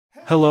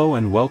Hello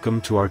and welcome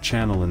to our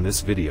channel. In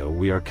this video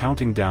we are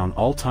counting down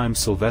all-time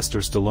Sylvester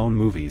Stallone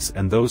movies,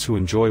 and those who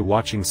enjoy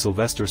watching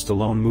Sylvester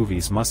Stallone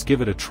movies must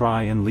give it a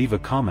try and leave a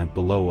comment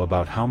below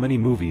about how many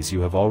movies you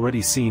have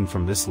already seen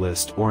from this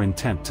list or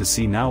intent to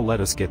see. Now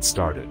let us get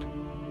started.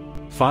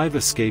 5.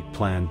 Escape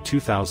Plan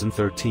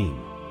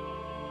 2013.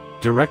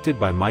 Directed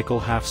by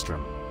Michael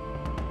Hafstrom.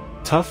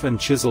 Tough and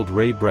chiseled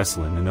Ray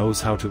Breslin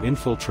knows how to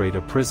infiltrate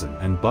a prison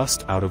and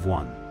bust out of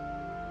one.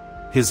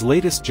 His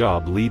latest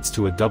job leads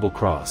to a double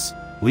cross,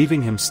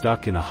 leaving him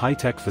stuck in a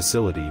high-tech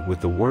facility with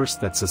the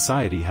worst that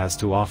society has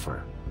to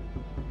offer.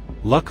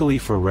 Luckily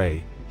for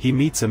Ray, he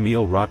meets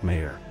Emil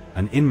Rottmeyer,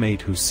 an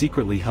inmate who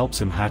secretly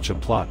helps him hatch a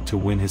plot to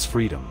win his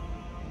freedom.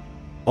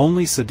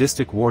 Only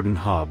sadistic Warden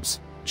Hobbs,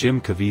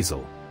 Jim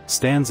Caviezel,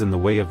 stands in the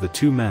way of the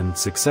two men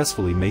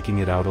successfully making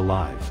it out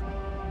alive.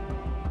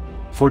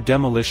 For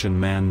Demolition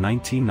Man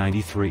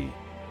 1993.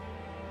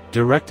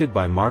 Directed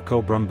by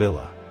Marco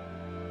Brambilla.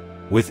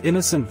 With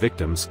innocent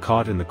victims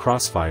caught in the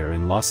crossfire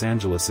in Los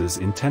Angeles'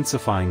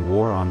 intensifying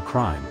war on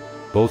crime,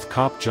 both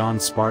cop John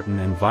Spartan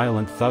and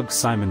violent thug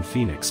Simon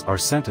Phoenix are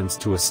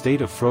sentenced to a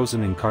state of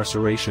frozen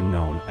incarceration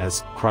known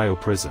as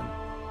cryo-prison.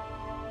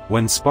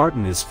 When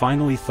Spartan is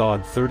finally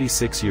thawed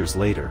 36 years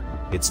later,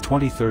 it's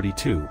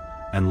 2032,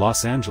 and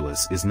Los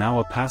Angeles is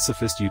now a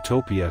pacifist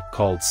utopia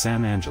called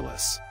San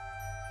Angeles.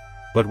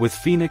 But with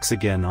Phoenix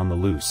again on the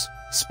loose,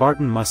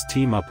 Spartan must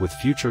team up with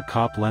future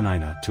cop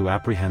Lenina to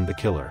apprehend the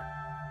killer.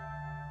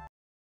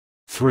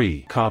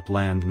 3.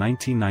 Copland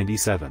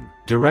 1997.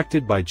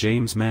 Directed by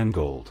James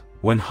Mangold.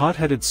 When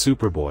hot-headed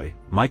Superboy,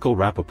 Michael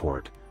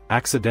Rappaport,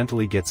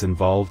 accidentally gets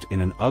involved in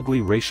an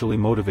ugly racially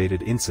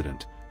motivated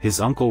incident, his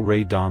uncle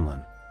Ray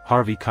Donlin,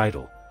 Harvey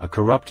Keitel, a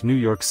corrupt New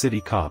York City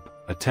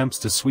cop, attempts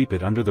to sweep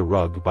it under the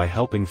rug by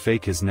helping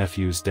fake his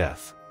nephew's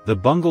death. The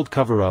bungled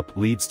cover-up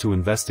leads to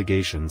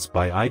investigations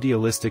by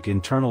idealistic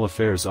Internal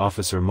Affairs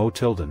Officer Mo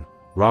Tilden,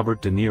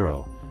 Robert De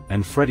Niro,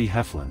 and Freddie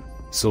Heflin,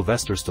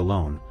 Sylvester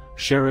Stallone,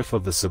 sheriff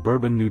of the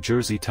suburban New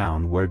Jersey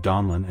town where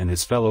Donlin and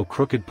his fellow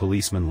crooked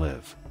policemen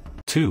live.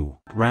 2.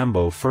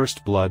 Rambo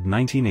First Blood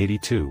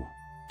 1982.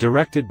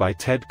 Directed by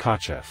Ted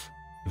Kotcheff.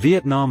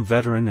 Vietnam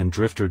veteran and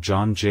drifter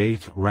John J.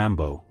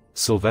 Rambo,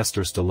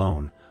 Sylvester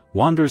Stallone,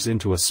 wanders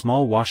into a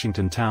small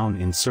Washington town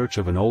in search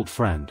of an old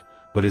friend,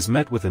 but is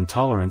met with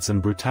intolerance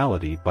and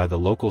brutality by the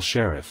local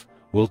sheriff,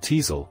 Will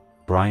Teasel,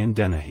 Brian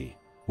Dennehy.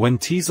 When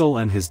Teasel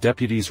and his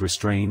deputies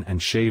restrain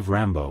and shave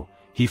Rambo,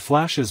 he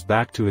flashes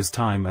back to his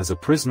time as a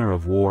prisoner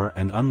of war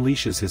and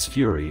unleashes his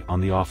fury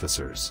on the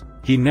officers.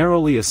 He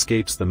narrowly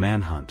escapes the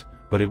manhunt,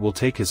 but it will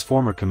take his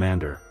former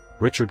commander,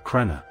 Richard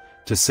Crenna,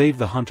 to save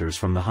the hunters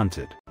from the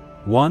hunted.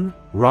 1.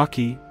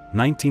 Rocky,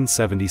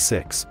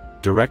 1976.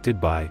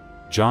 Directed by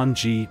John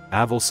G.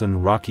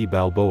 Avildsen. Rocky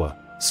Balboa,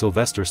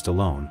 Sylvester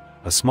Stallone,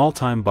 a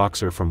small-time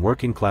boxer from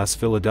working-class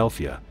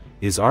Philadelphia,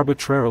 is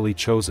arbitrarily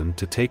chosen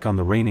to take on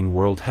the reigning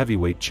world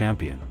heavyweight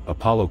champion,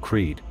 Apollo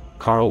Creed,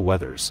 Carl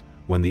Weathers,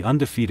 when the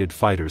undefeated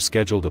fighter's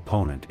scheduled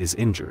opponent is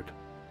injured.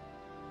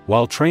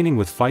 While training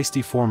with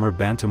feisty former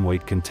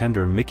bantamweight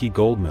contender Mickey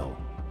Goldmill,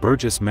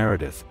 Burgess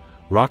Meredith,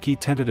 Rocky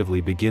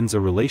tentatively begins a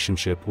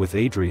relationship with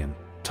Adrian,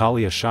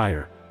 Talia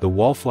Shire, the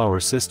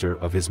wallflower sister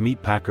of his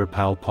meatpacker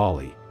pal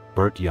Paulie,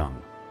 Burt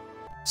Young.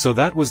 So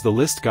that was the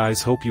list,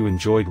 guys. Hope you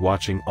enjoyed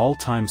watching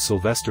all-time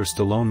Sylvester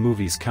Stallone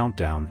movies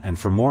countdown, and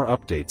for more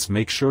updates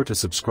make sure to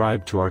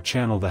subscribe to our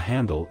channel. The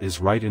handle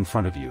is right in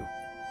front of you.